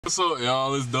What's up,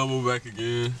 y'all? It's Double back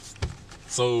again.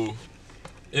 So,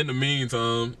 in the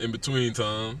meantime, in between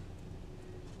time,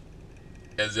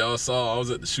 as y'all saw, I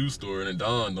was at the shoe store and it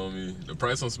dawned on me, the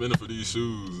price I'm spending for these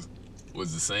shoes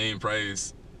was the same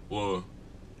price. Well,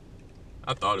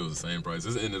 I thought it was the same price.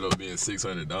 This ended up being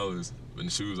 $600, but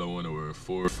the shoes I wanted were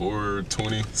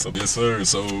 $420. So yes, sir.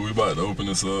 So we about to open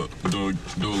this up, do a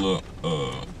little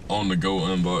on the go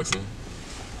unboxing.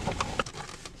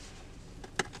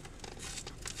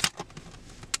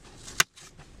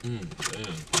 Damn.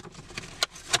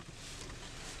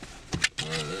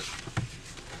 Alright.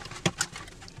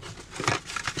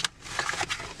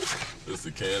 This is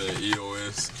the Canon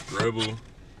EOS Rebel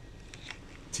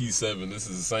T7. This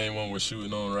is the same one we're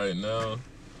shooting on right now,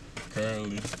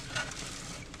 currently.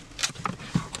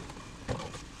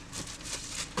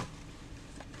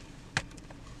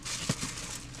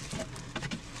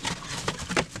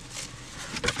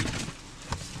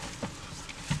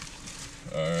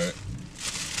 Alright.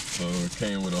 So it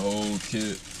came with a whole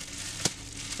kit.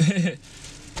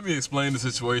 Let me explain the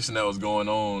situation that was going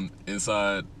on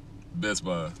inside Best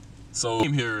Buy. So I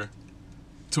came here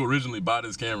to originally buy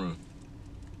this camera.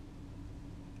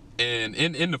 And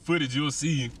in the footage you'll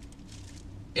see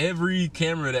every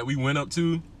camera that we went up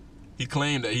to, he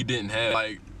claimed that he didn't have.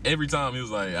 Like every time he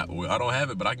was like, I don't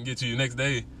have it, but I can get you next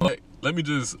day. Like, let me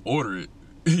just order it.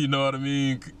 You know what I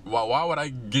mean? Why would I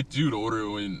get you to order it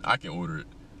when I can order it?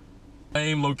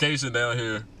 Same location down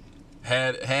here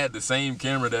had the same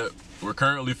camera that we're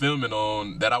currently filming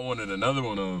on that I wanted another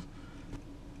one of.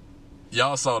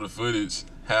 Y'all saw the footage,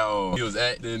 how he was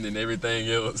acting and everything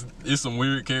else. There's some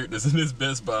weird characters in this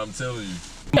Best Buy, I'm telling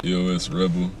you. EOS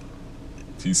Rebel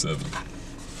T7.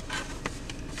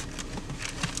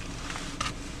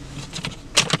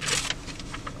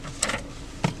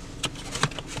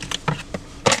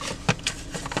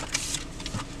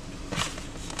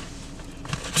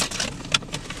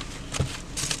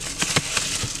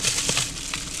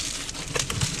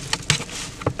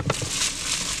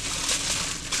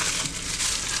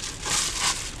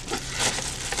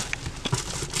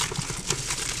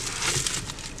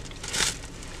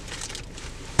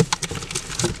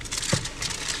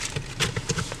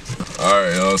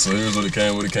 Alright, y'all, so here's what it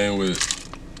came with.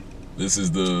 This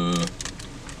is the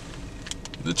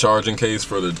charging case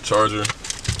for the charger.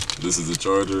 This is the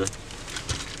charger.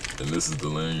 And this is the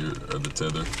lanyard, or the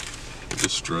tether. The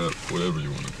strap, whatever you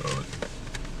want to call it.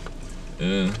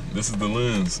 And this is the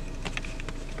lens.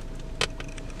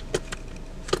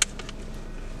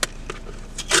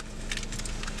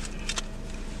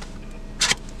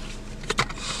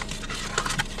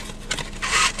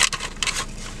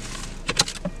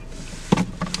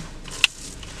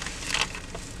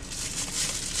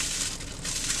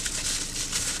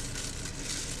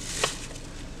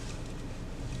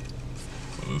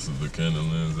 This is the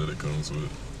Canon lens that it comes with.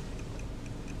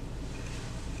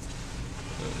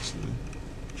 Actually,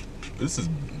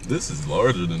 this is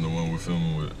larger than the one we're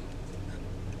filming with.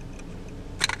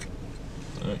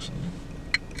 Actually,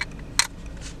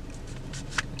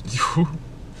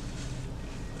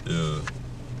 yeah,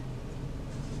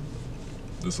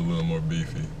 this a little more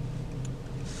beefy.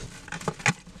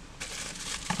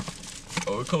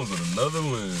 Oh, it comes with another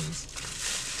lens.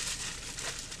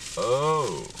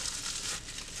 Oh.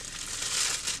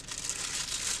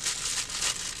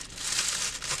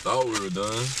 Thought we were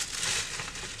done.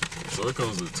 So it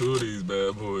comes with two of these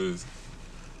bad boys.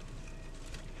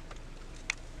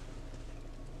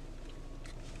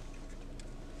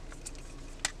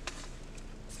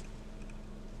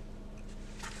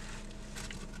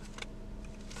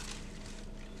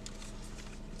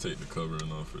 Take the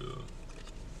covering off it.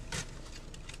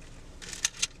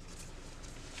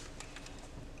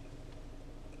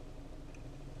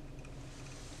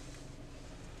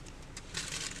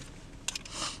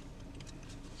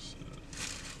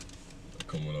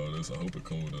 Come with all this. I hope it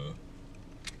come with a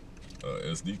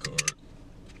SD card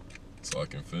so I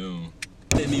can film.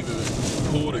 I didn't even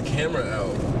pull the camera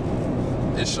out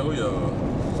and show y'all.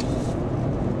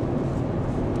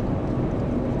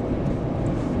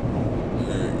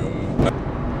 There you go.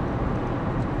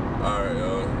 Alright,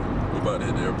 y'all. We about to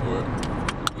hit the airport.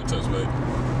 We'll touch back.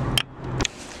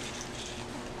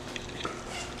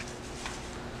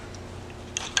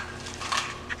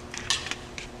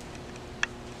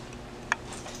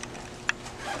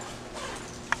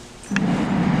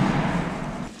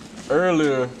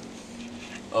 Earlier,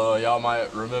 y'all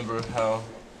might remember how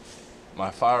my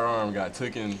firearm got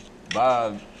taken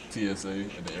by TSA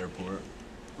at the airport.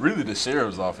 Really the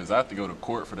sheriff's office. I have to go to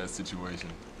court for that situation,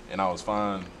 and I was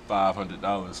fined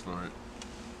 $500 for it.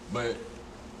 But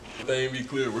Thing be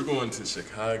clear, we're going to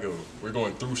Chicago. We're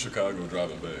going through Chicago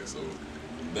driving back, so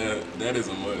that is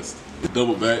a must.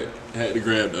 Double back, had to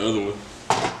grab the other one.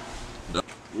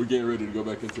 We're getting ready to go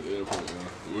back into the airport, y'all.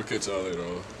 We'll catch y'all later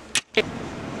on.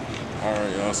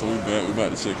 Alright, y'all, so we back. We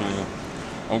about to check in.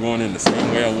 I'm going in the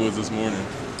same way I was this morning.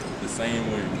 The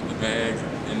same way, with the bag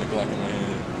and the Glock in my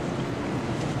hand.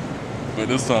 But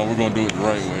this time we're gonna do it the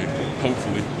right way,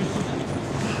 hopefully.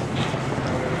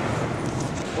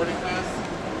 Boarding pass?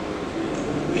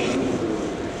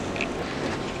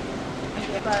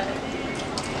 But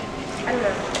I don't know,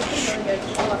 it's been really good.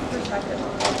 A lot of perspective on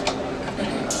everything.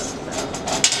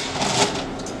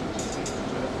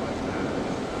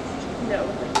 No.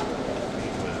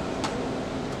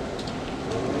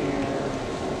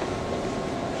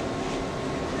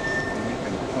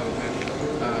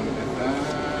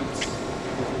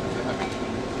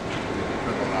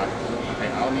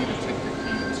 I'll need to take the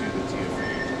key to the TFA.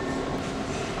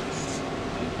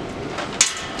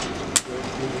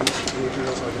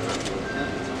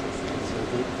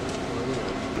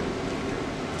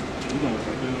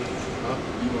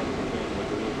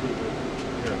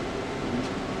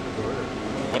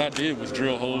 What I did was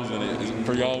drill holes in it.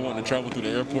 For y'all wanting to travel through the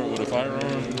airport with a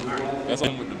firearm, that's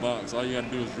all with the box. All you gotta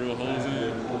do is drill holes in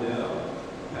it,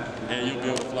 and you'll be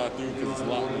able to fly through because it's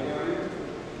locked.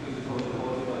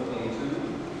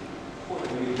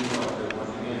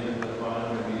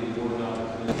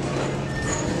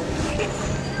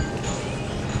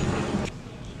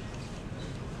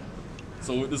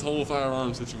 So with this whole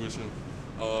firearm situation,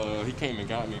 he came and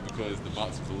got me because the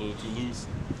box was a little too loose.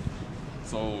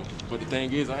 So, but the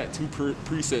thing is, I had two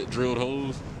preset drilled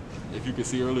holes, if you could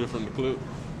see earlier from the clip,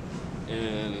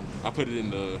 and I put it in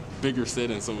the bigger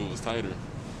setting so it was tighter.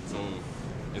 So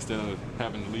instead of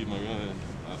having to leave my gun,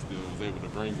 I still was able to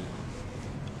bring it.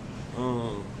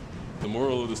 The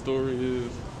moral of the story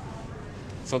is,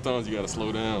 sometimes you gotta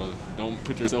slow down. Don't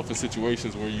put yourself in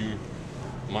situations where you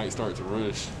might start to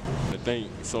rush.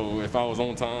 So if I was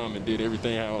on time and did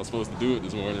everything how I was supposed to do it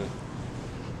this morning,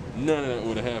 none of that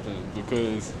would have happened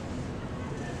because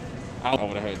I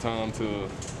would have had time to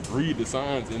read the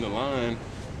signs in the line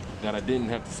that I didn't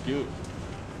have to skip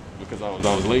because I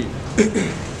was late.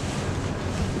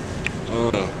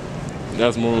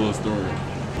 That's moral of the story.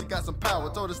 Got some power,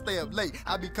 told her stay up late.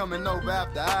 I be coming over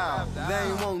after hours. They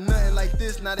ain't want nothing like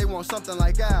this, now they want something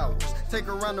like ours. Take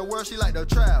her around the world, she like to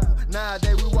travel.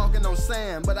 Nowadays we walking on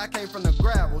sand, but I came from the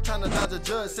gravel. Trying to dodge a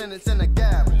judge, sentence in a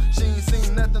gavel. She ain't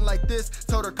seen nothing like this,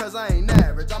 told her cause I ain't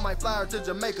average. I might fly her to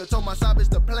Jamaica, told my side bitch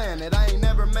to plan it. I ain't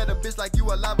never met a bitch like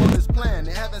you alive on this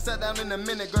planet. Haven't sat down in a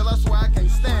minute, girl, I swear I can't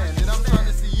stand it. I'm trying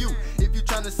to see you, if you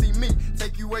trying to see me.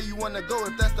 Take you where you wanna go,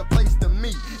 if that's the place to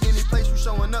meet. Any place you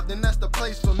showing up, then that's the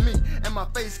place for me. And my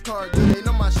face card, good, they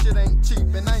know my shit ain't cheap.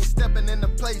 And I ain't stepping in the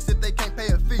place if they can't pay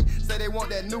a fee. Say they want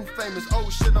that new famous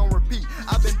old shit on repeat.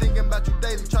 I've been thinking about you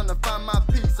daily, trying to find my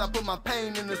peace. I put my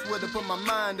pain in this wood to put my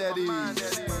mind at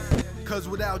ease. Cause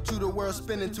without you the world's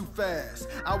spinning too fast.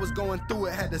 I was going through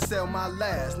it, had to sell my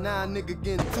last. Now a nigga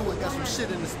getting to it, got some shit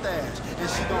in the stash. And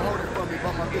she gon' hold it for me,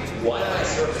 but my bitch in the Wi-Fi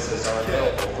services are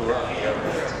available throughout the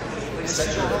airport.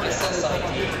 Set your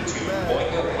SSID to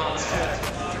Boingo Hotspot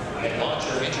and launch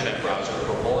your internet browser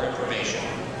for more information.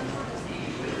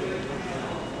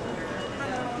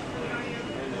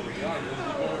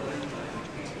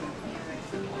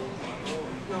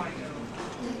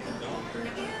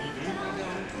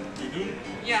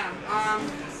 Yeah, I'm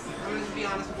gonna be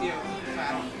honest with you.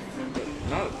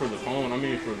 Not for the phone, I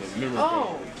mean for the memory Oh!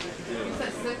 card. You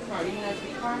said SIM card, you mean a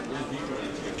SD card? Where's the card?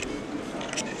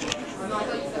 Oh, no, I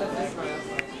thought you said a SIM card.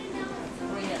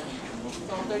 Right here.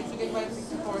 So 32 gigabytes,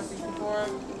 64,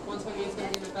 128 is gonna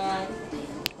be in the bag.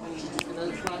 And then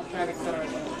it's not traffic, etc.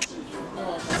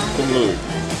 Come look.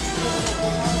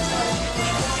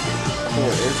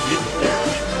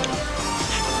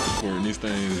 For these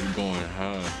things are going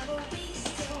high.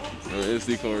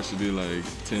 SD cards should be like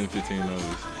 $10,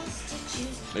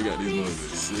 $15. They got these ones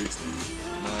at 60.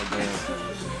 My God.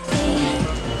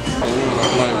 We're on our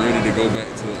flight ready to go back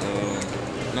to,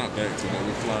 not back to, but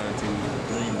we're flying to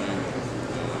Green Bay,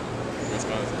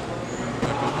 Wisconsin.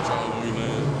 Back up with y'all when we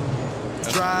land.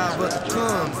 Driver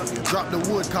comes, drop the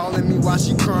wood, calling me while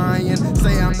she crying.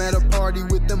 Say I'm at a party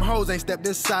with them hoes, ain't stepped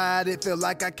inside. It feel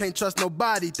like I can't trust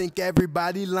nobody, think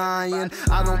everybody lying.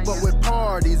 I don't fuck with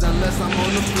parties unless I'm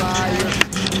on the flyer.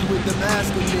 You be with them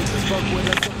asking niggas, fuck with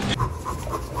us.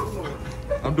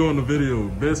 I'm doing the video.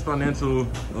 Best financial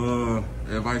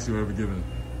advice you've ever given.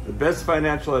 The best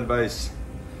financial advice,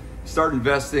 start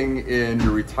investing in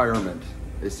your retirement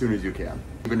as soon as you can.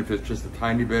 Even if it's just a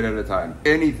tiny bit at a time.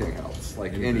 Anything else,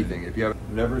 like anything. If you have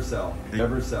Never sell.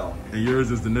 Never sell. And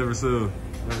yours is to never sell.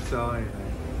 Never sell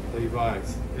anything. So you buy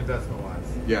investment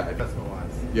wise. Yeah. Investment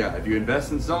wise. Yeah. If you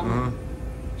invest in something,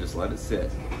 just let it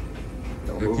sit.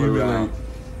 Don't move it Accumulate. around.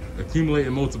 Accumulate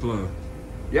and multiply.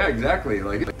 Yeah, exactly.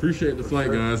 Like. Appreciate the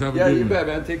flight, guys. Have a Yeah, good you one. bet,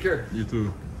 man. Take care. You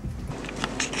too.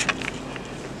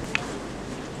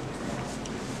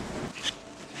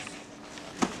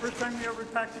 First time you ever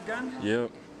packed a gun?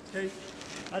 Yep. Okay,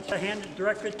 that's handed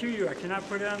directly to you. I cannot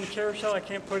put it on the carousel. I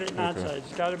can't put it in outside.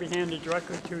 It's got to be handed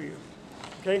directly to you.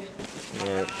 Okay? All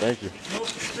right. Thank you.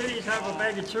 Most cities have a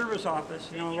baggage service office.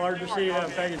 You know, larger cities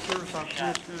have a baggage service office.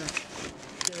 I'm just gonna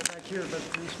get it back here. But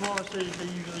in smaller cities, they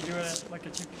usually do it at like a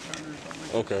ticket counter or something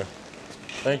like Okay.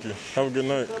 Thank you. Have a good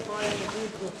night. that.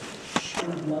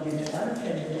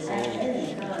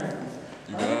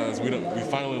 You guys, we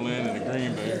finally landed in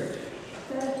Green Bay.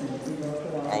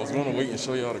 I was gonna wait and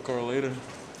show y'all the car later.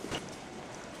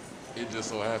 It just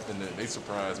so happened that they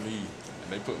surprised me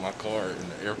and they put my car in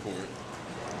the airport.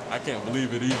 I can't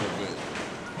believe it either, but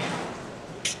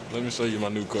let me show you my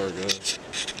new car, guys.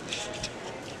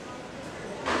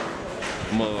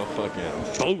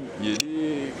 Motherfucking boat, you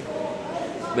dig?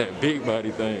 That big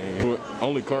body thing.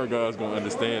 Only car guys gonna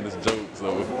understand this joke,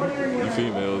 so you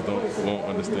females won't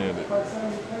understand it.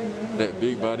 That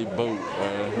big body boat,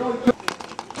 man.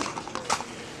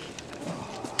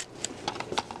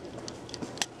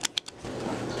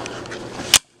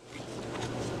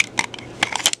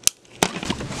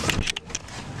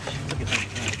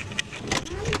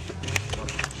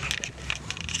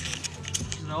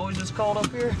 Is it always this cold up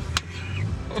here?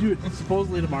 Dude,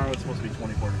 supposedly tomorrow it's supposed to be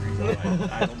 24 degrees out.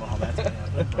 I don't know how that's going to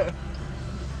happen, but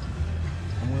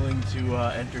I'm willing to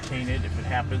entertain it if it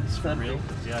happens for real.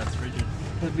 Yeah, it's frigid.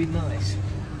 That'd be nice.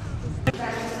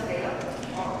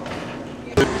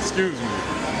 Excuse me,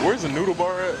 where's the noodle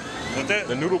bar at? What's that?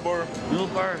 The noodle bar? Little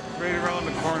bar right around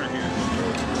the corner here.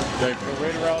 Thank you.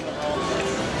 Right around the hall.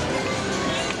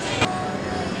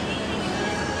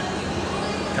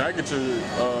 Can I get your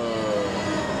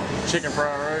chicken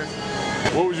fried rice?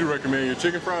 What would you recommend, your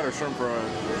chicken fried or shrimp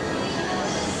fried?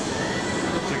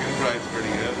 Chicken fried's pretty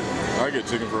good. I get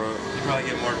chicken fried. You probably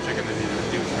get more chicken than you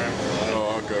do shrimp.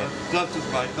 Oh, okay. That's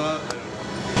just my thought.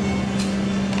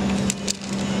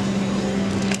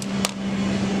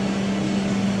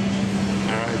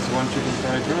 Alright, so one chicken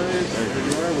fried rice. There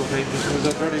you are. We'll take this one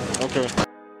up ready. Okay.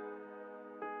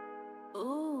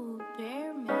 Ooh,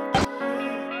 bear mix.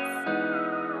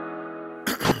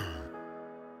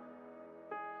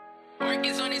 Mark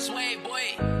is on his way,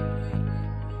 boy.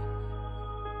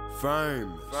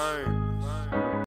 Fame.